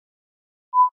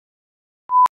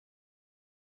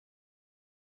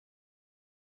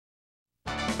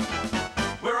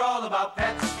about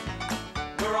pets.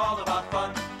 We're all about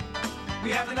fun.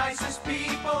 We have the nicest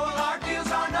people. Our deals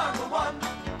are number one.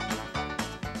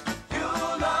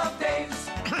 You'll love Dave's,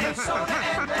 Dave's Soda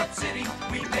and Pet City.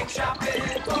 We make shopping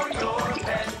for your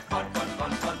pet fun, fun,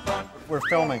 fun, fun, fun. We're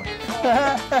filming.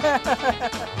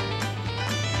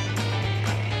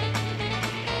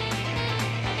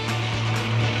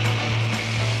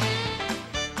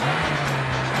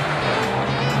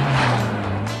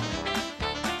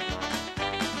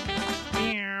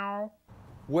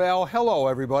 Well, hello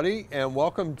everybody, and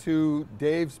welcome to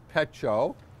Dave's Pet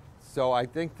Show. So I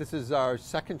think this is our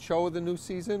second show of the new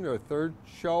season, or third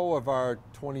show of our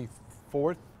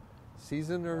 24th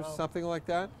season, or something like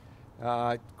that.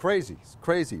 Crazy, it's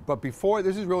crazy. But before,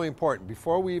 this is really important,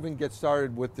 before we even get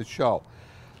started with the show,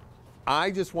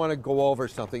 I just want to go over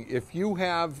something. If you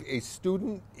have a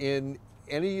student in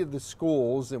any of the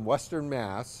schools in Western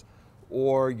Mass,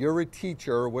 or you're a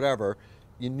teacher or whatever,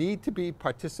 you need to be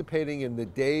participating in the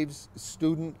Dave's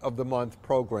Student of the Month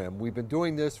program. We've been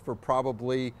doing this for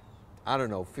probably, I don't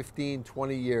know, 15,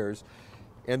 20 years.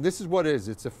 And this is what it is.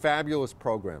 It's a fabulous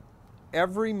program.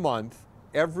 Every month,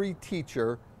 every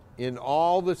teacher in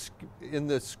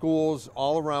the schools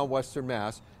all around Western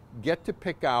Mass get to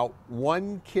pick out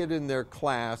one kid in their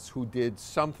class who did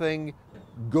something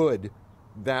good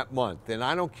that month. And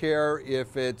I don't care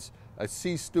if it's a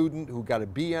C student who got a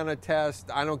B on a test.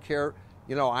 I don't care.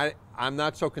 You know, I'm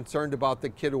not so concerned about the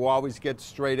kid who always gets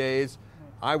straight A's.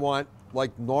 I want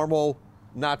like normal,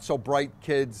 not so bright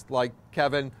kids like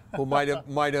Kevin who might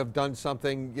have done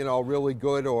something, you know, really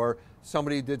good, or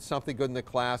somebody did something good in the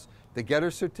class. They get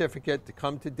a certificate to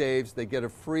come to Dave's. They get a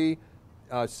free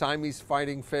Siamese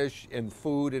fighting fish and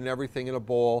food and everything in a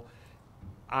bowl.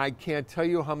 I can't tell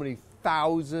you how many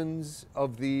thousands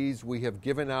of these we have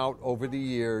given out over the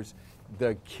years.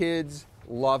 The kids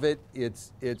love it.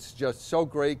 It's just so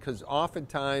great, because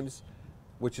oftentimes,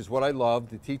 which is what I love,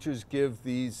 the teachers give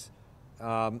these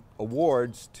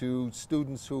awards to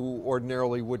students who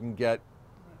ordinarily wouldn't get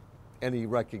any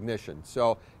recognition.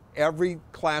 So every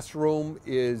classroom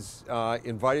is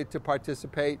invited to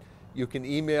participate. You can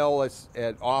email us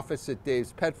at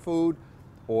office@davespetfood,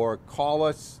 or call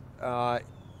us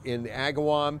in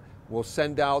Agawam. We'll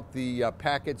send out the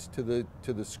packets to the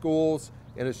schools.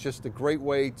 And it's just a great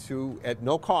way to, at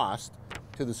no cost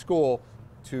to the school,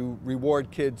 to reward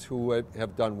kids who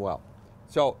have done well.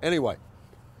 So anyway,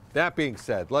 that being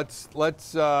said, should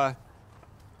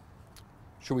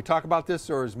we talk about this,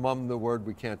 or is mum the word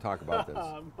we can't talk about this?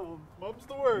 Mum's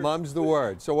the word. Mum's the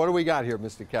word. So what do we got here,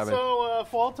 Mr. Kevin? So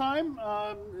fall time,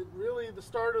 really the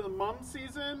start of the mum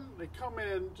season. They come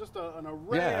in just an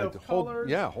array of colors.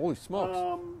 Holy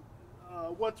smokes.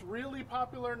 What's really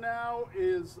popular now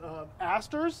is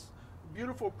asters,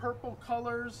 beautiful purple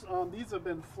colors. These have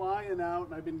been flying out,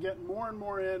 and I've been getting more and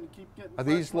more in. Keep getting. Are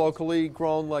these locally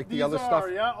grown like the other stuff?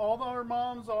 These are, yeah. All our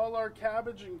mums, all our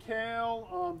cabbage and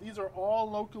kale. These are all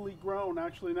locally grown.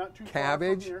 Actually, not too far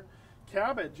from here.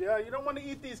 Cabbage, yeah. You don't want to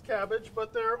eat these cabbage,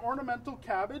 but they're ornamental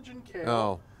cabbage and kale.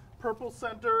 Oh. Purple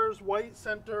centers, white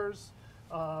centers.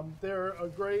 They're a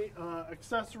great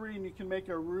accessory, and you can make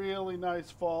a really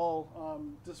nice fall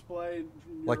display.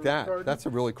 Like that. Garden. That's a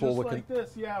really cool looking. Just like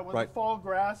this, yeah, with the fall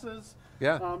grasses.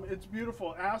 Yeah. It's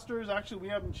beautiful. Asters, actually, we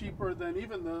have them cheaper than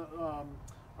even the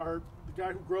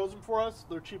guy who grows them for us.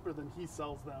 They're cheaper than he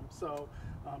sells them. So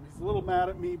he's a little mad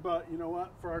at me, but you know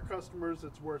what? For our customers,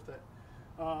 it's worth it.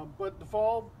 But the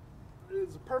fall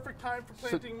is a perfect time for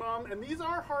planting mum, and these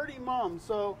are hardy mums.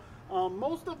 So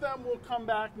most of them will come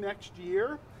back next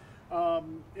year,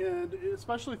 and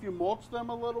especially if you mulch them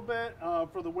a little bit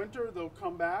for the winter, they'll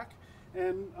come back.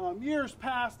 And years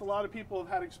past, a lot of people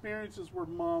have had experiences where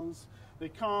mums, they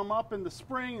come up in the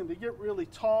spring and they get really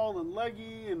tall and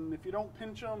leggy, and if you don't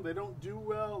pinch them, they don't do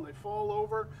well and they fall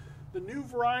over. The new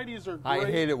varieties are great. I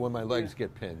hate it when my legs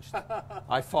get pinched.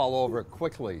 I fall over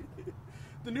quickly.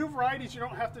 The new varieties, you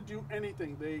don't have to do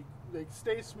anything. They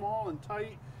stay small and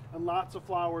tight, and lots of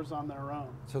flowers on their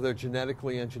own. So they're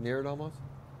genetically engineered almost?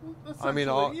 I mean,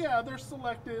 yeah, they're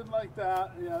selected like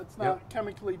that. Yeah, it's not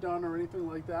chemically done or anything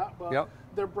like that, but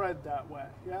they're bred that way.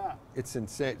 Yeah. It's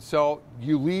insane. So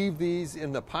you leave these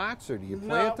in the pots, or do you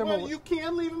plant them? Well, you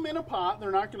can leave them in a pot.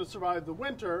 They're not going to survive the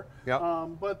winter,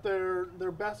 but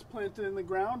they're best planted in the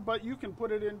ground. But you can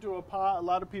put it into a pot. A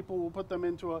lot of people will put them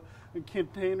into a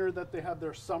container that they have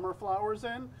their summer flowers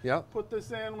in. Put this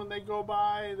in when they go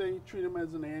by. They treat them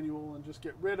as an annual and just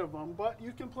get rid of them. But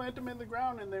you can plant them in the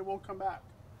ground and they will come back.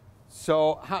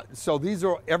 So these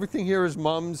are, everything here is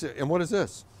mums, and what is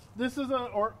this? This is an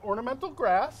ornamental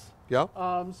grass. Yeah.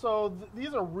 So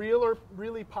these are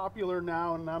really popular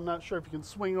now, and I'm not sure if you can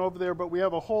swing over there, but we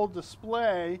have a whole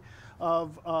display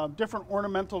of different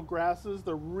ornamental grasses.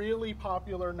 They're really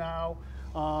popular now.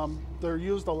 They're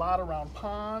used a lot around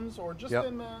ponds or just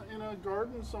in a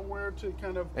garden somewhere to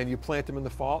kind of... And you plant them in the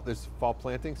fall? There's fall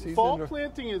planting season? Fall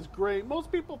planting is great.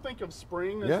 Most people think of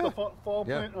spring as the fall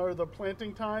plant or the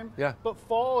planting time. Yeah. But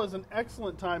fall is an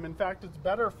excellent time. In fact, it's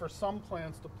better for some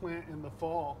plants to plant in the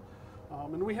fall.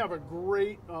 And we have a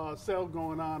great sale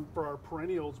going on for our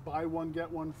perennials. Buy one,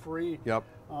 get one free. Yep.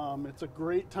 It's a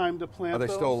great time to plant Are they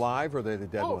those. still alive or are they the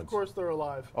dead Oh, ones? of course they're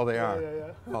alive. Oh, they are?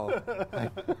 Yeah. Oh.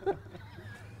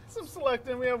 Some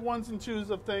selecting. We have ones and twos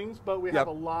of things, but we have a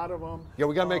lot of them. Yeah,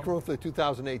 we got to make room for the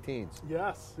 2018s.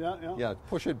 Yes, yeah. Yeah,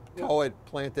 push it, tow it,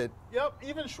 plant it. Yep,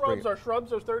 even shrubs. Our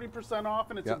shrubs are 30% off,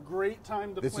 and it's a great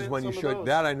time to plant This is when you some should, of those.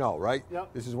 that I know, right? Yep.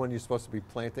 This is when you're supposed to be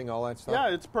planting all that stuff?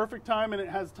 Yeah, it's perfect time, and it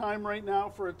has time right now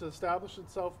for it to establish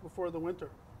itself before the winter.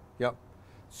 Yep.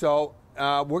 So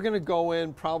we're going to go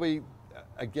in probably,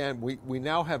 again, we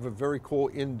now have a very cool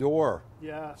indoor.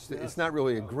 Yes. It's not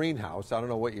really a greenhouse. I don't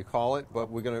know what you call it,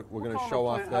 but we're gonna show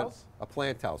off that a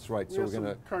plant house, right? We So have we're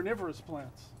gonna some carnivorous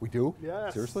plants. We do?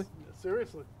 Yes. Seriously?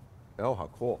 Seriously. Oh, how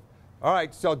cool! All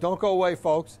right, so don't go away,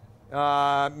 folks.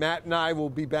 Matt and I will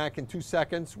be back in 2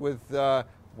 seconds with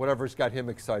whatever's got him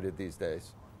excited these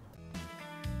days.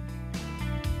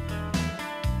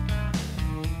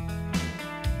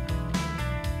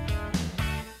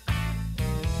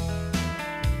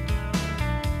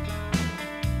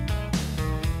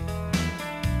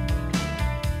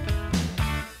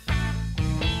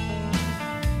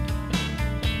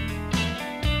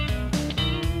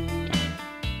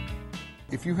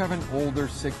 If you have an older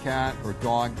sick cat or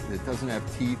dog that doesn't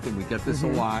have teeth, and we get this a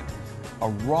lot, a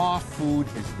raw food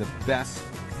is the best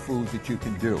food that you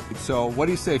can do. So what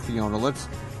do you say, Fiona?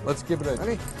 Let's give it a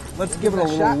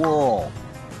little whirl,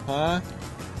 huh?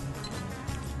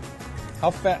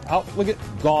 How fat? Look at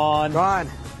gone. Gone.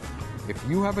 If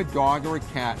you have a dog or a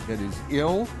cat that is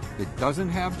ill, that doesn't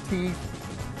have teeth,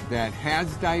 that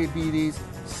has diabetes,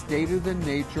 State of the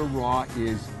Nature Raw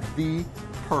is the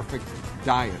perfect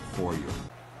diet for you.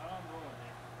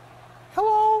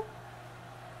 Hello.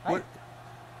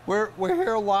 We're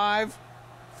here live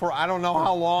for I don't know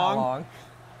how long.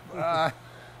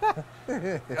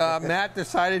 Matt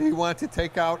decided he wanted to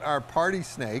take out our party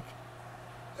snake.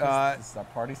 This is our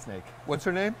party snake. What's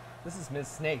her name? This is Ms.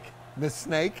 Snake. Miss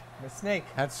Snake. Miss Snake.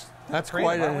 That's Creative,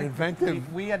 quite an aren't we?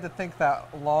 inventive. We had to think that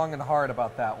long and hard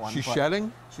about that one. She's but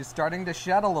shedding? She's starting to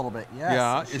shed a little bit. Yes.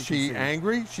 Yeah. as Is you she can see.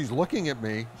 angry? She's looking at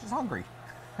me. She's hungry.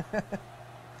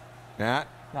 Matt.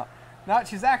 No,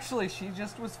 she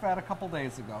just was fed a couple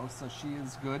days ago, so she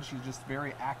is good. She's just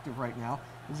very active right now.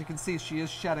 As you can see, she is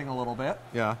shedding a little bit.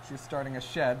 Yeah. She's starting a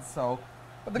shed, so.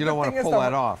 But the You good don't want thing to is pull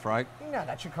that off, right? No,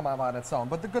 that should come out on its own.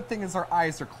 But the good thing is her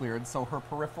eyes are cleared, so her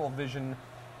peripheral vision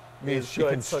Means is she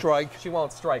good, can so strike. She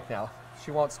won't strike now.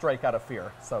 She won't strike out of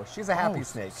fear. So she's a happy Oh,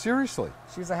 snake. Seriously.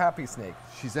 She's a happy snake.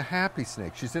 She's a happy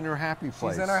snake. She's in her happy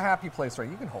place. She's in her happy place, right?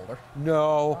 You can hold her.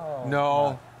 No, Oh,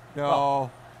 no.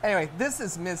 Well, anyway, this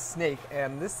is Ms. Snake,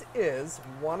 and this is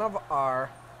one of our.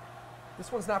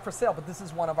 This one's not for sale, but this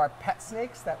is one of our pet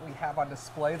snakes that we have on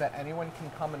display that anyone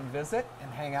can come and visit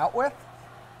and hang out with.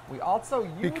 We also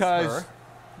use Because her.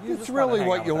 You it's just wanna really hang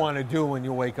what out you with her. want to do when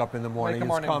you wake up in the morning,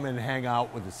 morning. is come and hang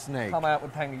out with a snake. Come out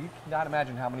with hanging. You cannot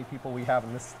imagine how many people we have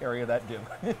in this area that do.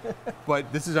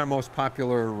 But this is our most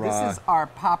popular This is our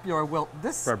popular.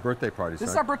 for our birthday parties. This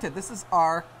is right? our birthday. This is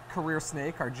our career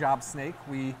snake, our job snake.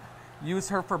 We use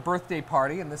her for birthday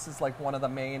party, and this is like one of the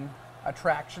main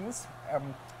attractions.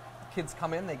 Kids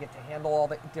come in, they get to handle all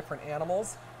the different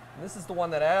animals. And this is the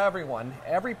one that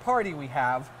every party we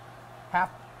have,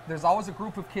 there's always a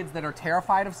group of kids that are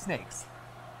terrified of snakes.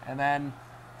 And then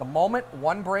the moment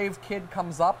one brave kid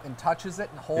comes up and touches it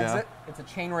and holds it, it's a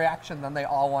chain reaction, then they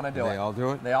all want to do it. They all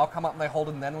do it? They all come up and they hold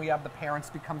it, and then we have the parents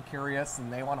become curious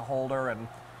and they want to hold her,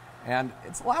 and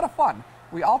it's a lot of fun.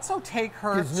 We also take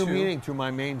her Gives new meaning to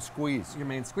my main squeeze. Your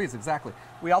main squeeze, exactly.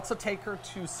 We also take her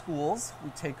to schools. We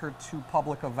take her to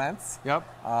public events. Yep.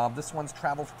 This one's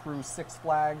traveled through Six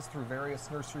Flags, through various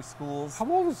nursery schools.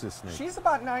 How old is this snake? She's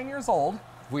about 9 years old.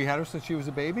 We had her since she was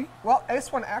a baby? Well,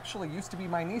 this one actually used to be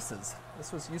my niece's.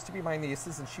 Used to be my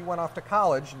niece's, and she went off to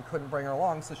college and couldn't bring her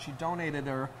along, so she donated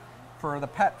her for the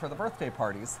pet for the birthday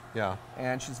parties. Yeah.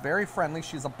 And she's very friendly.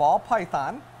 She's a ball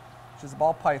python. A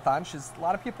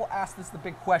lot of people ask this, the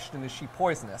big question, is she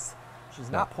poisonous? She's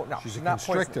not no, she's a not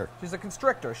constrictor. poisonous. She's a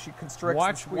constrictor. She constricts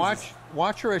and squeezes.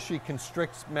 Watch her as she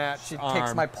constricts Matt's She arm.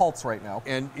 takes my pulse right now.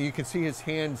 And you can see his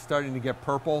hand starting to get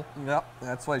purple. Yep,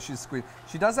 that's why she's squeezed.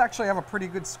 She does actually have a pretty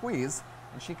good squeeze,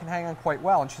 and she can hang on quite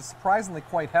well, and she's surprisingly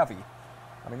quite heavy.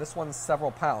 I mean, this one's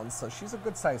several pounds, so she's a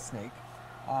good-sized snake.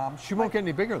 She won't get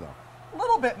any bigger, though. A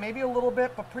little bit, maybe a little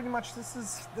bit, but pretty much this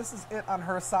is it on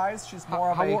her size. She's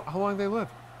more How long do they live?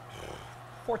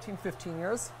 14, 15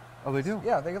 years. Oh, they do?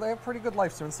 Yeah, they have pretty good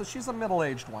lifespan. So she's a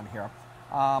middle-aged one here.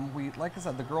 Like I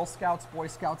said, the Girl Scouts, Boy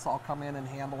Scouts all come in and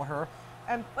handle her.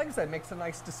 And like I said, it makes a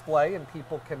nice display, and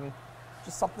people can,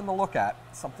 just something to look at,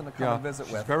 something to come and visit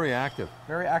she's with. very active.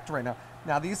 Very active right now.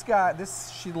 Now these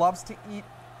guys, she loves to eat,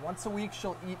 once a week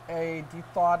she'll eat a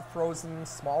deep-thawed, frozen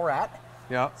small rat.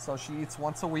 Yeah. So she eats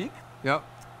once a week. Yep.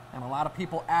 And a lot of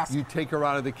people ask... You take her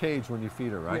out of the cage when you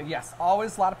feed her, right? Yes,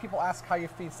 always. A lot of people ask how you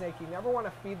feed snake. You never want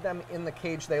to feed them in the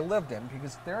cage they lived in,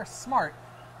 because if they're smart,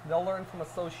 they'll learn from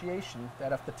association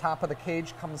that if the top of the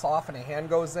cage comes off and a hand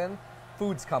goes in,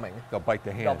 food's coming. They'll bite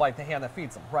the hand. They'll bite the hand that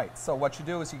feeds them, right. So what you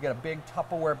do is you get a big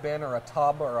Tupperware bin or a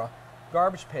tub or a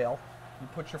garbage pail. You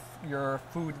put your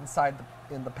food inside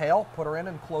in the pail, put her in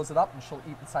and close it up, and she'll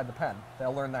eat inside the pen.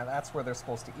 They'll learn that that's where they're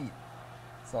supposed to eat.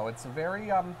 So it's a very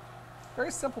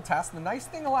simple task. The nice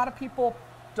thing, a lot of people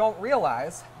don't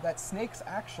realize that snakes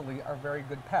actually are very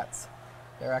good pets.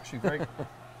 They're actually very,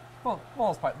 well,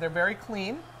 most part, they're very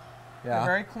clean. Yeah. They're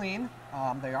very clean.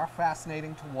 They are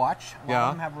fascinating to watch. A lot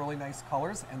of them have really nice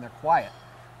colors, and they're quiet.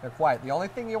 They're quiet. The only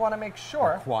thing you want to make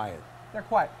sure... Quiet. They're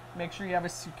quiet. Make sure you have a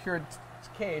secured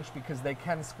cage, because they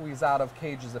can squeeze out of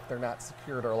cages if they're not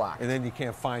secured or locked. And then you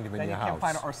can't find them in your house. Then you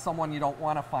can't find, or someone you don't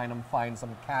want to find them finds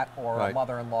them, cat or a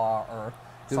mother-in-law or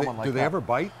someone like that. Do they ever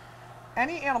bite?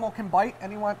 Any animal can bite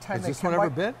any one time. Has this one ever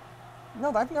bit?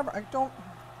 No,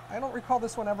 I don't recall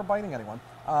this one ever biting anyone.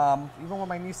 Even when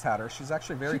my niece had her, she's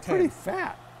actually very She's tame. pretty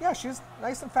fat. Yeah, she's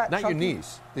nice and fat. Not chunky. your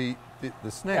niece, the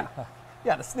snake.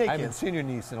 Yeah, the snake. I haven't seen your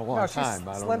niece in a long no, time. she's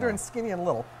I don't slender know. and skinny and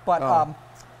little. But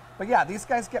but yeah, these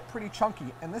guys get pretty chunky,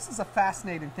 and this is a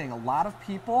fascinating thing. A lot of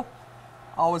people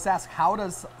always ask, how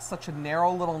does such a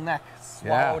narrow little neck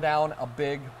swallow down a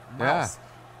big mouse?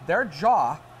 Their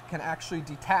jaw can actually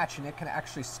detach, and it can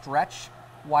actually stretch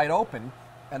wide open,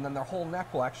 and then their whole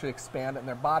neck will actually expand, and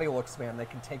their body will expand. They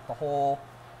can take the whole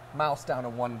mouse down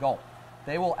in one gulp.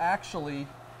 They will actually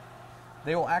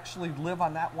live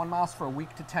on that one mouse for a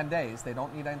week to 10 days. They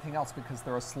don't need anything else, because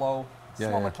they're a slow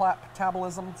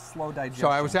metabolism, slow digestion. So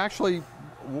I was actually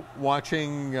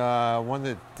watching one of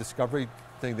the Discovery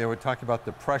thing. They were talking about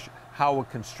the pressure, how a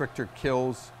constrictor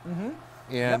kills,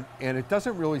 and it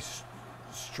doesn't really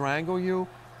strangle you.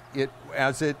 It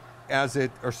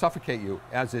or suffocate you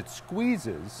as it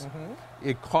squeezes.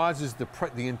 It causes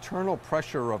the internal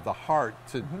pressure of the heart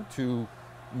to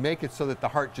make it so that the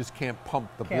heart just can't pump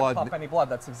the blood. Can't pump any blood.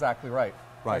 That's exactly right.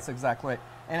 Right. That's exactly right.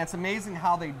 And it's amazing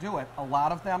how they do it. A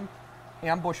lot of them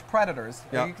ambush predators.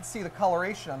 Yeah. You can see the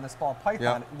coloration on this ball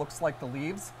python. Yeah. It looks like the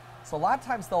leaves. So a lot of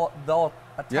times they'll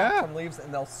attack from leaves,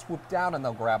 and they'll swoop down and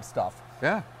they'll grab stuff.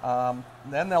 Yeah.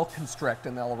 Then they'll constrict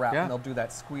and they'll wrap and they'll do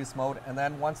that squeeze mode. And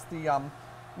then once and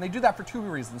they do that for two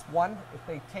reasons. One, if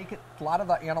they take it, a lot of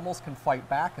the animals can fight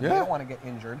back, and they don't want to get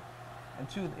injured. And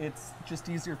two, it's just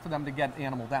easier for them to get the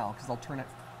animal down, because they'll turn it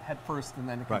head first and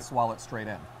then it can swallow it straight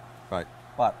in. Right.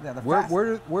 But yeah,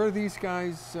 where are these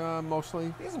guys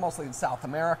mostly? These are mostly in South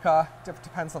America.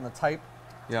 Depends on the type.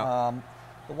 Yeah.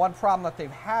 The one problem that they've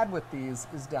had with these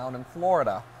is down in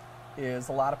Florida. Is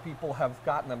a lot of people have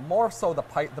gotten them, more so the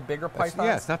bigger pythons.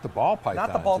 Yeah, it's not the ball pythons.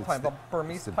 Not the ball python, the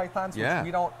Burmese pythons, which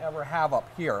we don't ever have up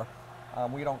here.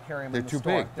 We don't carry them in the store.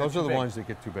 They're too big. Those are the ones that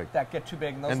get too big. That get too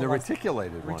big. And, those and are the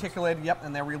reticulated ones. Reticulated, yep,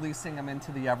 and they're releasing them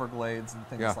into the Everglades and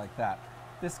things like that.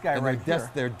 This guy here.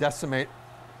 They're decimate.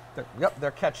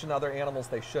 They're catching other animals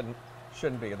they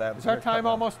shouldn't be. Is our time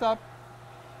almost up?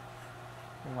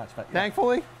 Pretty much, but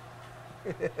thankfully.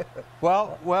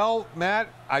 Well, Matt,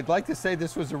 I'd like to say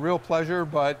this was a real pleasure,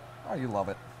 but you love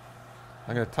it.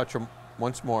 I'm going to touch him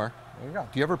once more. There you go.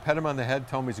 Do you ever pet him on the head,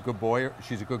 tell him he's a good boy, or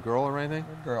she's a good girl, or anything?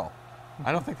 Good girl.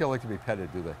 I don't think they like to be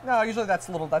petted, do they? No, usually that's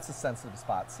a sensitive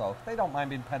spot, so they don't mind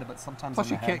being petted, but sometimes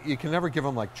Plus, you can never give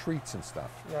them like treats and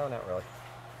stuff. No, not really.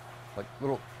 Like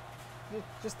little.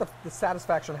 Just the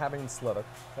satisfaction of having them slither.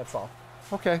 That's all.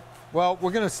 Okay. Well,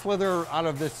 we're going to slither out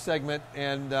of this segment,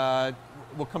 and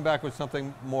we'll come back with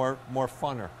something more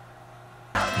funner.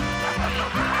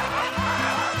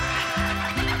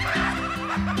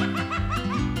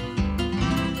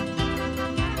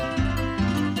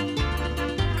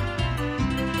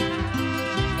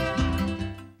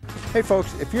 Hey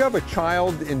folks, if you have a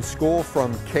child in school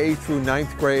from K through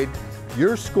 9th grade,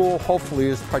 your school hopefully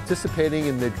is participating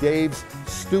in the Dave's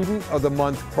Student of the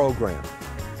Month program.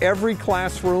 Every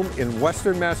classroom in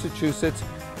Western Massachusetts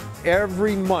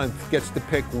every month gets to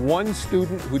pick one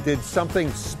student who did something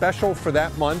special for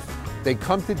that month. They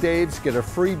come to Dave's, get a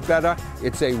free Betta.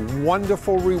 It's a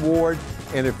wonderful reward.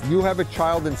 And if you have a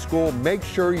child in school, make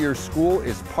sure your school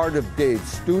is part of Dave's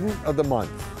Student of the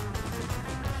Month.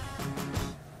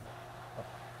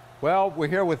 Well, we're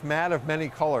here with Matt of Many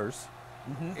Colors.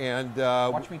 And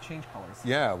Watch me change colors.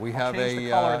 yeah, we have change a the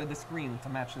color to this green to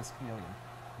match this chameleon.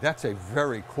 that's a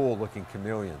very cool looking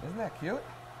chameleon. Isn't that cute?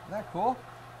 Isn't that cool?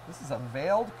 This is a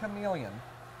veiled chameleon,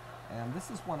 and this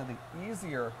is one of the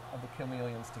easier of the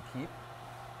chameleons to keep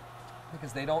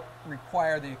because they don't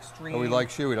require the extreme. Oh, he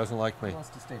likes you. He doesn't like me. He wants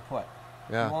to stay put.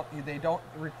 Yeah. They don't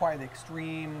require the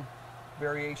extreme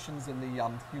variations in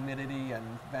the humidity and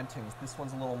venting. This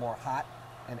one's a little more hot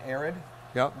and arid.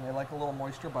 Yep. And they like a little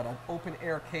moisture, but an open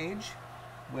air cage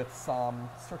with some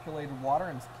circulated water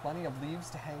and plenty of leaves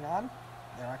to hang on.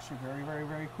 They're actually very, very,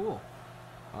 very cool.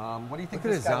 What do you think?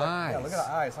 Look at this his guy Yeah, eyes. look at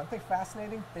the eyes. Aren't they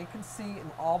fascinating? They can see in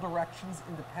all directions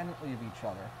independently of each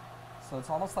other. So it's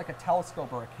almost like a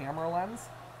telescope or a camera lens.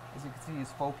 As you can see,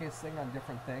 he's focusing on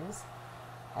different things.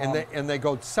 And they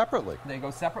go separately. They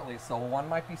go separately. So one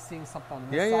might be seeing something on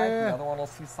this Yeah, side, yeah. the other one will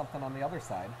see something on the other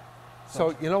side.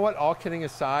 So you know what? All kidding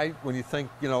aside, when you think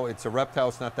it's a reptile,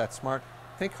 it's not that smart.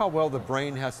 Think how well the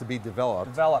brain has to be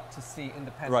developed. Developed to see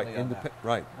independently. Right.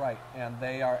 Right. Right, and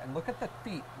they are. And look at the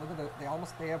feet. Look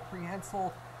at they have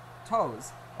prehensile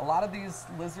toes. A lot of these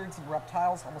lizards and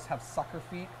reptiles almost have sucker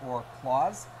feet or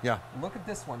claws. Yeah. Look at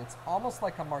this one. It's almost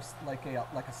like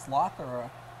a sloth or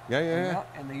a. Yeah.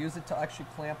 And they use it to actually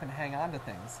clamp and hang on to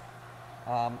things.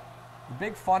 The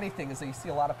big funny thing is that you see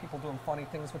a lot of people doing funny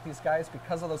things with these guys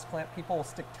because of those clamp. People will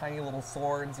stick tiny little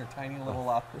swords or tiny little,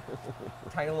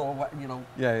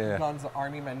 guns,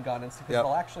 army men guns, because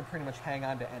they'll actually pretty much hang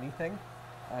on to anything.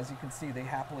 As you can see, they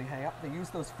happily hang up. They use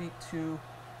those feet to,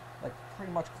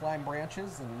 pretty much climb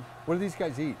branches. And What do these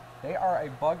guys eat? they are a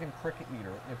bug and cricket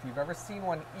eater. If you've ever seen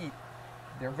one eat,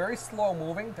 they're very slow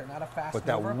moving. They're not a fast But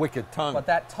that mover. wicked tongue. But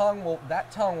that tongue will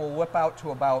whip out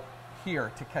to about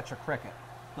here to catch a cricket.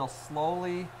 They'll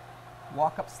slowly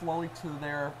walk up slowly to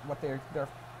what they're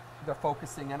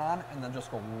focusing in on, and then just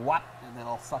go whop, and then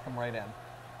I'll suck them right in.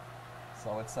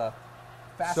 So it's a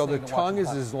So fascinating. the to watch tongue them is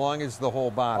hunt. as long as the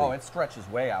whole body. Oh, it stretches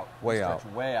way out. Way It out.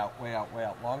 stretches way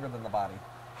out, longer than the body.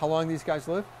 How long these guys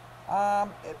live?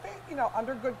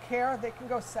 Under good care, they can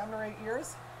go 7 or 8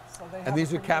 years. So they have And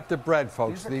these a are pretty- captive bred,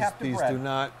 folks. These are captive bred. do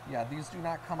not. Yeah, these do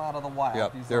not come out of the wild.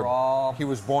 Yep. These are all. He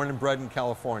was born and bred in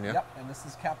California. Yep, and this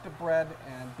is captive bred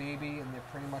and baby, and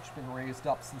they've pretty much been raised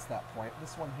up since that point.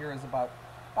 This one here is about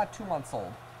 2 months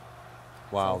old.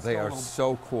 Wow, it's they still a are little-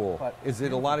 so cool. but Is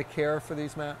it a lot of care for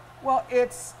these, Matt? Well,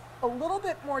 it's a little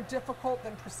bit more difficult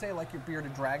than per se like your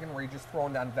bearded dragon, where you're just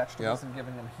throwing down vegetables Yep. and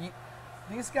giving them heat.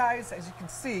 These guys, as you can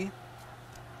see,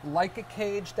 like a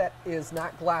cage that is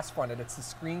not glass fronted. It's a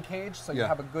screen cage, so you Yeah,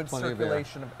 have a good plenty of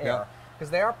circulation air. of air, Yeah. because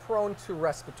they are prone to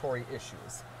respiratory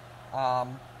issues.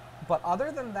 But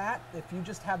other than that, if you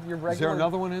just have your regular, Is there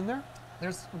another one in there?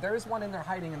 there is one in there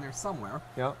hiding in there somewhere.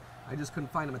 Yeah. I just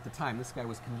couldn't find them at the time. This guy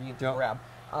was convenient to Yep.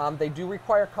 grab. They do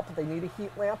require a couple. They need a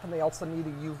heat lamp, and they also need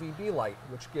a UVB light,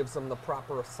 which gives them the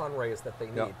proper sun rays that they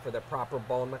need Yep. for their proper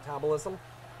bone metabolism.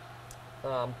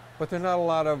 But they're not a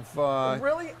lot of.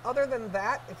 Really, other than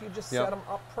that, if you just Yep. set them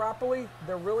up properly,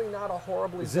 they're really not a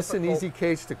horribly Is this an difficult- easy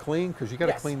cage to clean? Because you got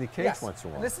to Yes, clean the cage yes. once in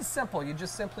a while. And this is simple. You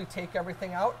just simply take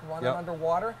everything out, run Yep. it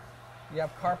underwater. You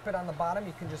have carpet on the bottom.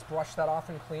 You can just brush that off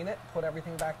and clean it. Put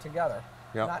everything back together.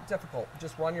 Yep. Not difficult.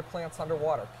 Just run your plants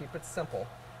underwater. Keep it simple.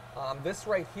 This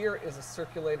right here is a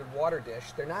circulated water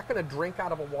dish. They're not going to drink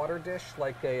out of a water dish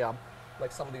like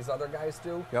some of these other guys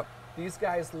do. Yep. These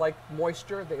guys like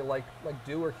moisture. They like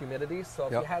dew or humidity. So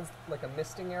if Yep. you have like a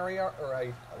misting area or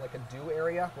a dew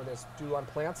area where there's dew on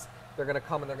plants, they're going to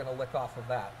come and they're going to lick off of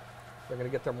that. They're going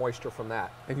to get their moisture from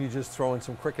that. And you just throw in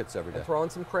some crickets every day. And throw in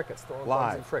some crickets. Throw in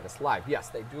Live. some crickets. Live. Yes,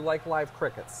 they do like live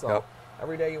crickets. So Yep.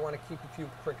 every day you want to keep a few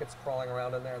crickets crawling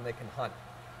around in there, and they can hunt.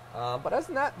 But other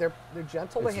than that, they're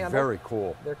gentle It's to handle. very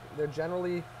cool. They're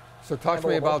generally. So talk to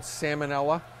me handleable. about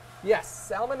salmonella. Yes,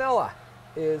 salmonella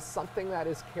is something that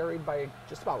is carried by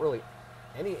just about really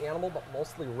any animal, but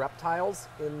mostly reptiles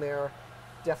in their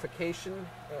defecation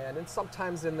and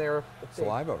sometimes in their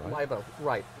Saliva, right? Saliva,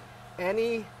 right.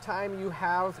 Any time you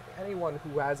have anyone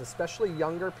who has, especially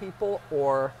younger people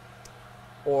or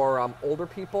older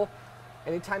people,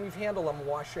 anytime you've handled them,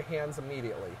 wash your hands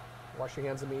immediately. Wash your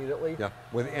hands immediately. Yeah,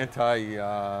 with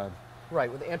Right,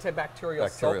 with antibacterial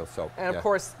Bacterial soap, And yeah. of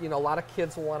course, you know, a lot of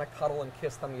kids will want to cuddle and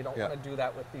kiss them. You don't Yeah. want to do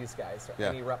that with these guys or Yeah.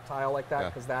 any reptile like that, Yeah.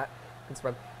 because that can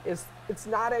spread. It's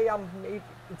not a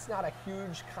it's not a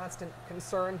huge constant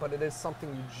concern, but it is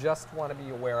something you just want to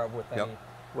be aware of with Yep.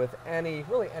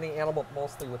 really any animal, but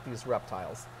mostly with these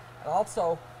reptiles. And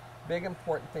also, big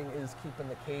important thing is keeping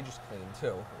the cages clean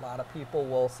too. A lot of people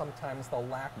will sometimes they'll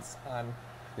lax on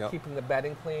Yep. keeping the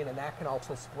bedding clean, and that can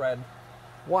also spread.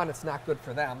 One, it's not good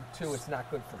for them. Two, it's not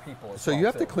good for people as So well, you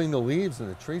have too. to clean the leaves and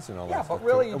the trees and all Yeah, that but stuff.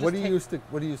 really too. you And just what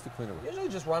do you use to clean it with? Usually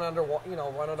just run under, run it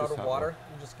Just under hot water. water.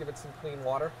 You just give it some clean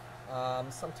water.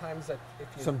 Sometimes if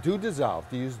you Some Dew Dissolve.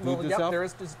 Do you use Dew Yep, Dissolve? there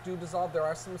is Dew Dissolve. There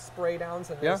are some spray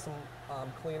downs and Yeah. there's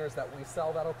some cleaners that we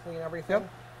sell that'll clean everything. Yep.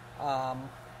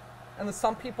 And then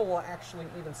some people will actually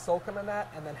even soak them in that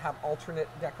and then have alternate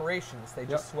decorations. They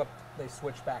just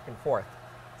switch back and forth.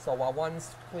 So while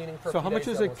one's cleaning for a So few how much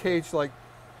days, is the a other one's cage like?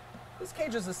 This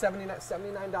cage is a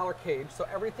 $79 cage, so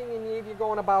everything you need, you're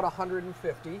going about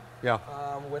 $150. Yeah.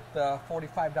 With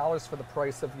 $45 for the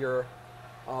price of your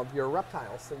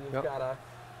reptiles. So you've Yep. got a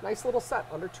nice little set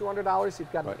under $200.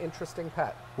 You've got Right. an interesting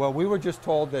pet. Well, we were just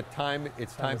told that it's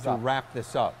time is to up. wrap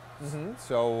this up. Mm-hmm.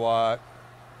 So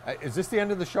is this the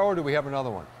end of the show or do we have another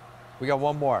one? We got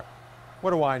one more.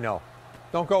 What do I know?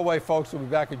 Don't go away, folks. We'll be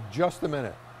back in just a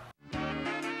minute.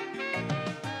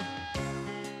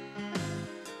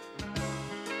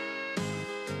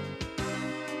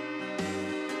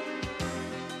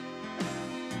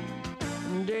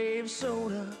 Dave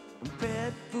Soda,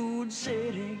 Pet Food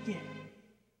City, yeah.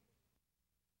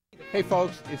 Hey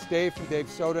folks, it's Dave from Dave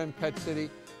Soda in Pet City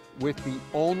with the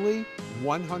only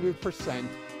 100%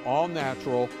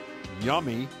 all-natural,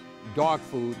 yummy dog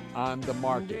food on the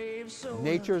market.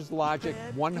 Nature's Logic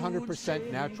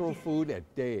 100% natural food at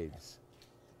Dave's.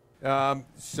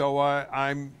 So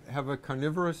I have a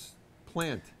carnivorous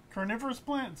plant. Carnivorous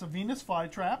plant. It's a Venus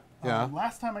flytrap. Yeah.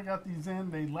 Last time I got these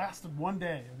in, they lasted one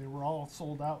day. They were all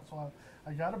sold out. So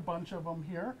I got a bunch of them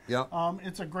here. Yeah.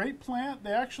 It's a great plant.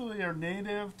 They actually are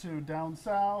native to down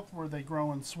south where they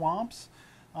grow in swamps.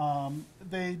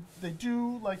 They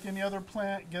do, like any other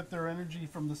plant, get their energy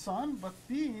from the sun. But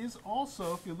these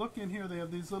also, if you look in here, they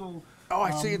have these little Oh,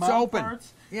 I see it's mouth open.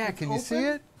 parts. Yeah, It's can you see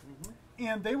open, it?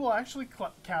 and they will actually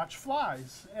catch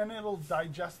flies, and it'll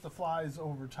digest the flies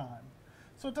over time.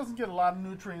 So it doesn't get a lot of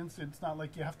nutrients. It's not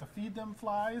like you have to feed them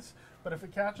flies, but if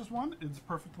it catches one, it's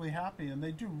perfectly happy, and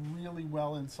they do really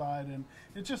well inside, and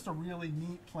it's just a really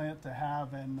neat plant to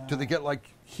have. And Do they get like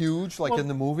huge, like Well, in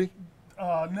the movie?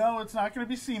 no, it's not going to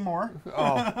be Seymour.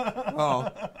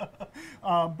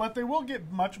 But they will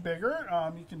get much bigger.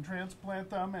 You can transplant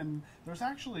them, and there's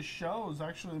actually shows.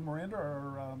 Actually, Miranda,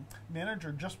 our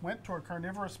manager, just went to a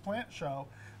carnivorous plant show,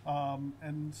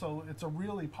 and so it's a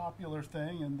really popular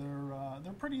thing, and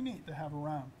they're pretty neat to have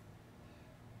around.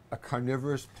 A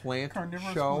carnivorous plant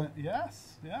Carnivorous show? plant,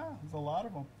 yes, yeah, there's a lot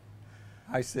of them.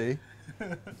 I see.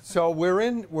 So we're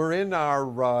in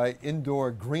our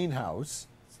indoor greenhouse,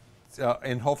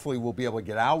 and hopefully we'll be able to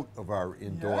get out of our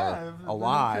indoor Yeah,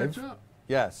 alive. catch up.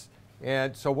 Yes.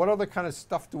 And so, what other kind of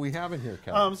stuff do we have in here,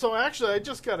 Kevin? So actually, I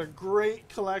just got a great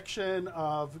collection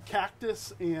of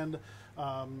cactus and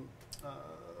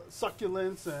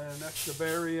succulents and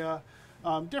echeveria,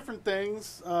 different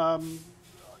things.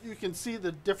 You can see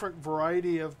the different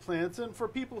variety of plants. And for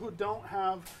people who don't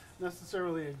have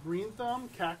necessarily a green thumb,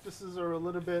 cactuses are a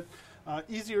little bit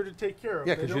easier to take care of.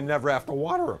 Yeah, They because you don't- never have to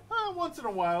water them. once in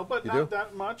a while, but You not do?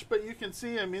 that much. But you can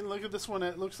see, I mean, look at this one.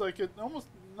 It looks like it almost,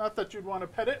 not that you'd want to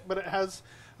pet it, but it has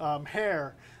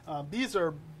hair. These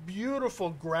are beautiful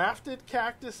grafted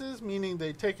cactuses, meaning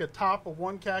they take a top of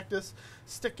one cactus,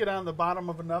 stick it on the bottom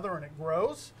of another, and it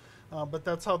grows. But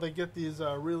that's how they get these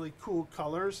really cool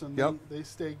colors, and Yep. they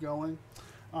stay going.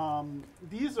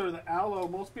 These are the aloe.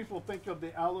 Most people think of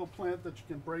the aloe plant that you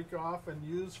can break off and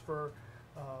use for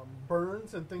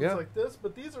burns and things Yeah. like this,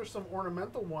 but these are some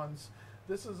ornamental ones.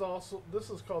 This is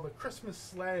called a Christmas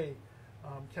sleigh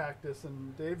cactus,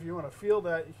 and Dave, you want to feel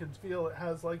that? You can feel it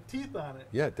has like teeth on it.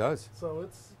 Yeah, it does. So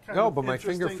it's kind No, of but my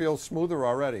finger interesting. feels smoother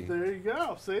already. There you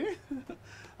go. See,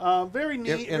 very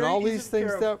neat. And very all easy these to things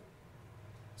care of. that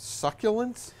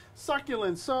succulents.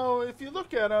 Succulents. So if you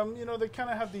look at them, they kind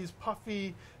of have these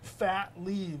puffy, fat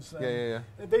leaves. And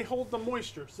Yeah. They hold the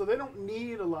moisture, so they don't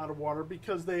need a lot of water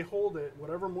because they hold it.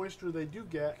 Whatever moisture they do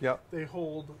get, Yep. they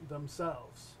hold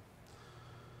themselves.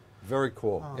 Very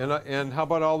cool. And how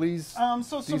about all these? So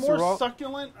some These more are all-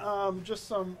 succulent, just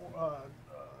some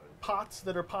pots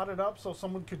that are potted up, so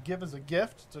someone could give as a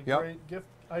gift. It's a Yep. great gift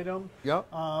item. Yep.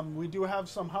 We do have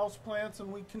some house plants,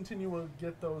 and we continue to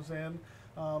get those in.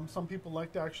 Some people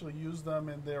like to actually use them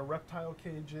in their reptile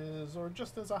cages or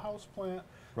just as a house plant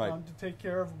Right. to take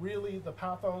care of. Really, the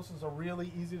Pathos is a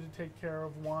really easy to take care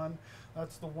of one.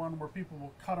 That's the one where people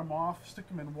will cut them off, stick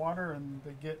them in water, and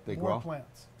they grow? more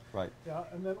plants. Right. Yeah,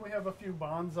 and then we have a few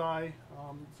bonsai.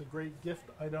 It's a great gift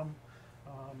item.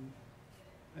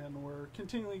 And we're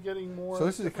continually getting more. So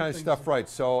this is the different kind of things. stuff, right?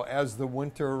 So as the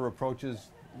winter approaches,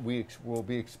 will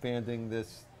be expanding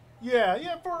this. Yeah,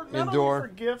 for not Indoor. only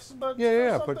for gifts, but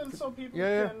Yeah, for but- something so people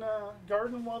yeah. can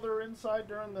garden while they're inside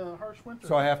during the harsh winter.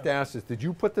 So I have to ask this: did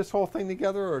you put this whole thing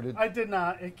together, or did I did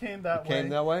not. It came that it way. came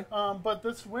that way? But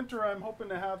this winter, I'm hoping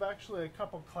to have actually a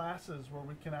couple classes where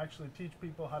we can actually teach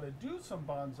people how to do some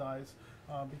bonsais,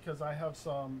 because I have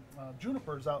some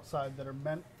junipers outside that are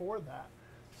meant for that.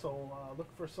 So look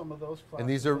for some of those classes. And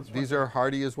these as well. are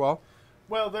hardy as well.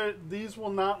 Well, these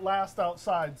will not last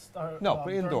outside. No, but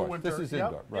during the indoor. winter. This is Yep,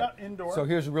 indoor, right? Yeah, indoor. So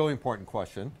here's a really important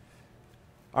question: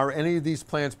 are any of these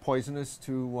plants poisonous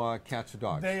to cats or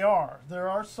dogs? They are. There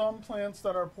are some plants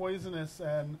that are poisonous,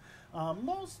 and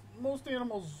most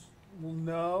animals will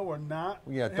know or not.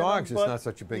 Yeah, hit dogs them, is but- not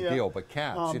such a big yeah. deal, but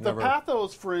cats, you The never.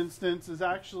 Pathos, for instance,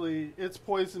 it's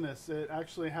poisonous. It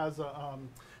actually has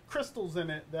crystals in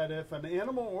it that if an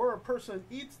animal or a person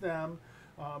eats them,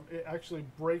 it actually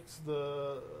breaks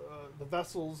the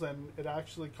vessels, and it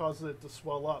actually causes it to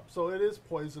swell up. So it is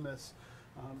poisonous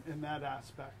in that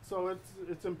aspect. So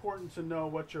it's important to know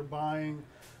what you're buying,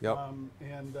 Yep.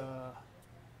 and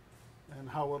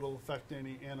how it'll affect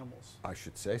any animals. I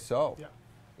should say so. Yeah.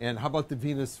 And how about the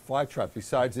Venus flytrap?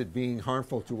 Besides it being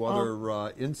harmful to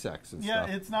other insects and Yeah,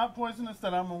 stuff, it's not poisonous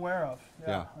that I'm aware of.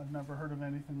 Yeah. I've never heard of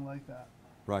anything like that.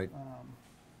 right?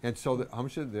 And so, how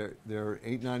much are they? They're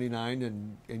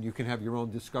 $8.99, and you can have your own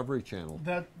Discovery Channel,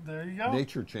 There you go.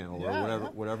 Nature Channel, Yeah, or whatever. yeah.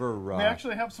 Whatever. We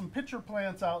actually have some pitcher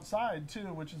plants outside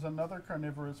too, which is another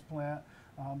carnivorous plant.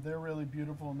 They're really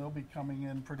beautiful, and they'll be coming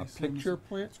in pretty A soon. pitcher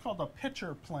plant? It's called a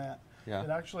pitcher plant. Yeah.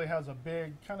 It actually has a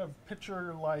big kind of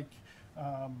pitcher-like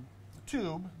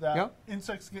tube that Yeah.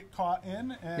 insects get caught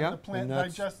in, and Yeah, the plant and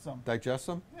that's- digests them. digest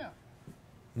them. Yeah.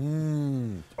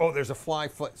 Oh, there's a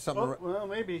something. Oh, well,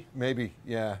 maybe. Maybe,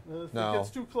 yeah. If No, it gets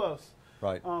too close.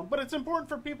 right. But it's important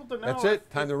for people to know. That's it.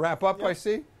 Time to wrap up, yeah. I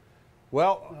see.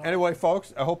 Well, anyway,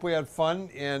 folks, I hope we had fun,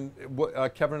 and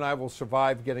Kevin and I will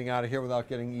survive getting out of here without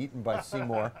getting eaten by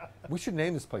Seymour. We should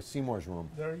name this place Seymour's Room.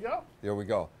 There you go. There we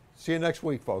go. See you next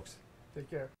week, folks. Take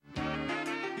care.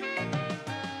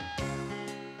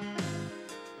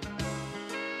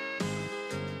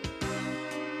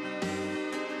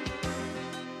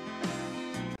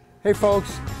 Hey,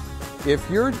 folks, if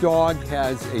your dog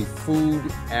has a food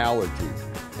allergy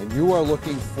and you are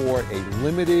looking for a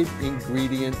limited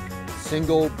ingredient,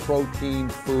 single protein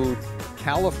food,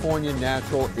 California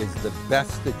Natural is the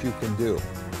best that you can do.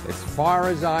 As far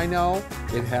as I know,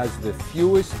 it has the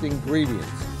fewest ingredients.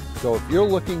 So if you're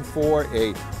looking for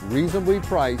a reasonably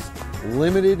priced,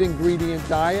 limited ingredient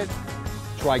diet,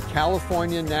 try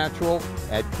California Natural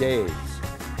at Dave's.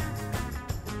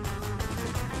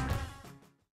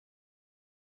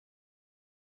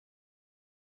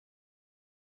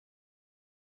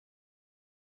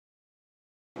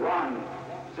 One,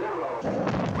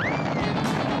 zero.